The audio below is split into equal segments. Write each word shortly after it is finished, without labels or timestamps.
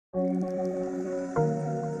The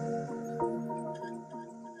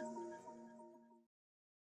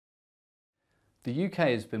UK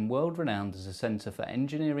has been world renowned as a centre for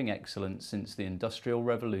engineering excellence since the Industrial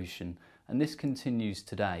Revolution, and this continues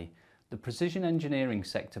today. The precision engineering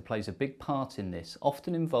sector plays a big part in this,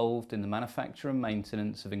 often involved in the manufacture and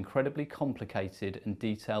maintenance of incredibly complicated and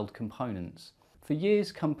detailed components. For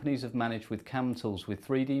years, companies have managed with CAM tools with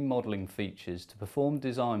 3D modelling features to perform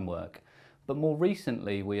design work, but more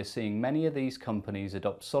recently we are seeing many of these companies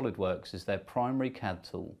adopt SOLIDWORKS as their primary CAD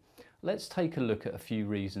tool. Let's take a look at a few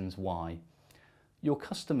reasons why. Your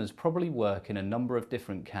customers probably work in a number of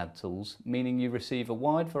different CAD tools, meaning you receive a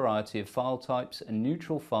wide variety of file types and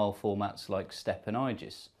neutral file formats like STEP and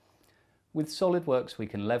IGES. With SOLIDWORKS we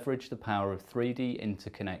can leverage the power of 3D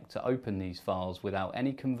interconnect to open these files without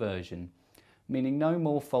any conversion, meaning no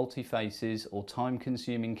more faulty faces or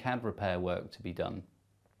time-consuming CAD repair work to be done.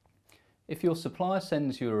 If your supplier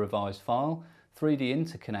sends you a revised file, 3D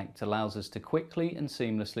interconnect allows us to quickly and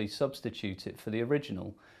seamlessly substitute it for the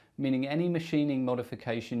original, meaning any machining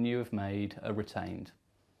modification you have made are retained.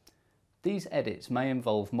 These edits may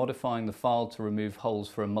involve modifying the file to remove holes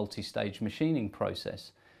for a multi-stage machining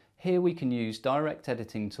process. Here we can use direct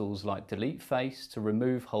editing tools like Delete Face to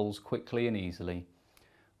remove holes quickly and easily.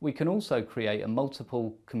 We can also create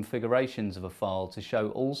multiple configurations of a file to show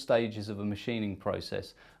all stages of a machining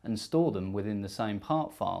process and store them within the same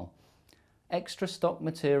part file. Extra stock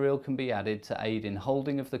material can be added to aid in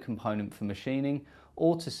holding of the component for machining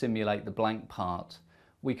or to simulate the blank part.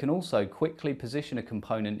 We can also quickly position a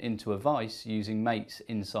component into a vise using mates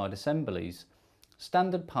inside assemblies.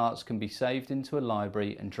 Standard parts can be saved into a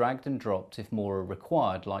library and dragged and dropped if more are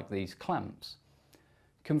required, like these clamps.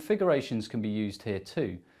 Configurations can be used here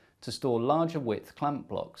too, to store larger width clamp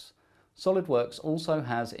blocks. SOLIDWORKS also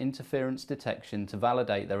has interference detection to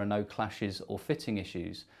validate there are no clashes or fitting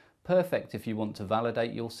issues, perfect if you want to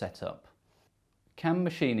validate your setup. CAM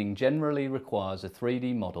machining generally requires a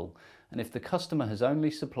 3D model, and if the customer has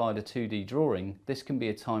only supplied a 2D drawing, this can be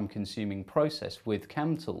a time-consuming process with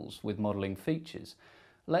CAM tools with modelling features.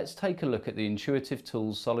 Let's take a look at the intuitive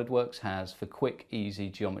tools SOLIDWORKS has for quick, easy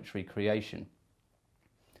geometry creation.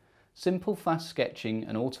 Simple, fast sketching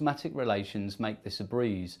and automatic relations make this a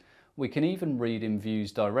breeze. We can even read in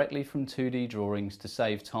views directly from 2D drawings to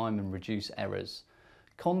save time and reduce errors.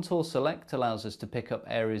 Contour Select allows us to pick up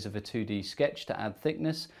areas of a 2D sketch to add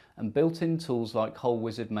thickness, and built-in tools like Hole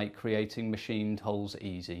Wizard make creating machined holes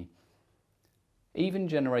easy. Even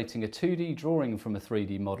generating a 2D drawing from a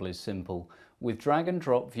 3D model is simple, with drag and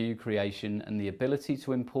drop view creation and the ability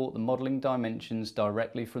to import the modelling dimensions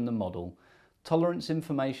directly from the model. Tolerance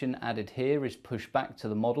information added here is pushed back to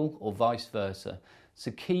the model or vice versa,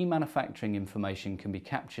 so key manufacturing information can be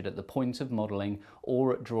captured at the point of modelling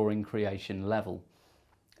or at drawing creation level.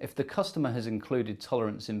 If the customer has included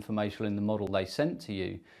tolerance information in the model they sent to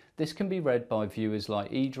you, this can be read by viewers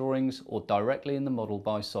like eDrawings or directly in the model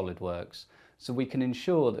by SOLIDWORKS, so we can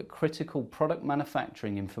ensure that critical product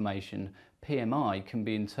manufacturing information, PMI, can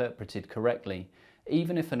be interpreted correctly,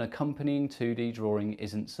 even if an accompanying 2D drawing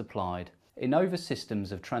isn't supplied. Innova Systems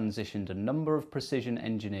have transitioned a number of precision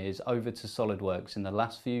engineers over to SOLIDWORKS in the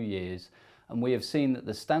last few years, and we have seen that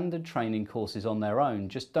the standard training courses on their own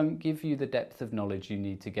just don't give you the depth of knowledge you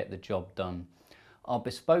need to get the job done. Our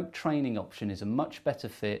bespoke training option is a much better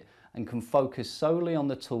fit and can focus solely on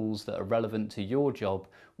the tools that are relevant to your job,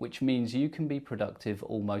 which means you can be productive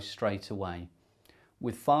almost straight away.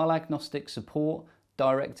 With file agnostic support,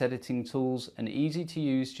 direct editing tools and easy to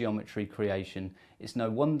use geometry creation, it's no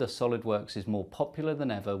wonder SOLIDWORKS is more popular than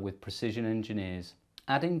ever with precision engineers.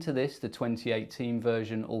 Adding to this, the 2018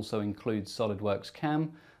 version also includes SOLIDWORKS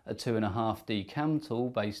CAM, a 2.5D CAM tool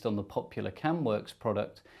based on the popular CAMWorks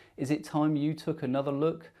product. Is it time you took another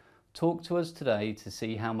look? Talk to us today to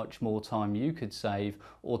see how much more time you could save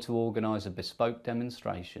or to organise a bespoke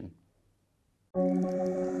demonstration.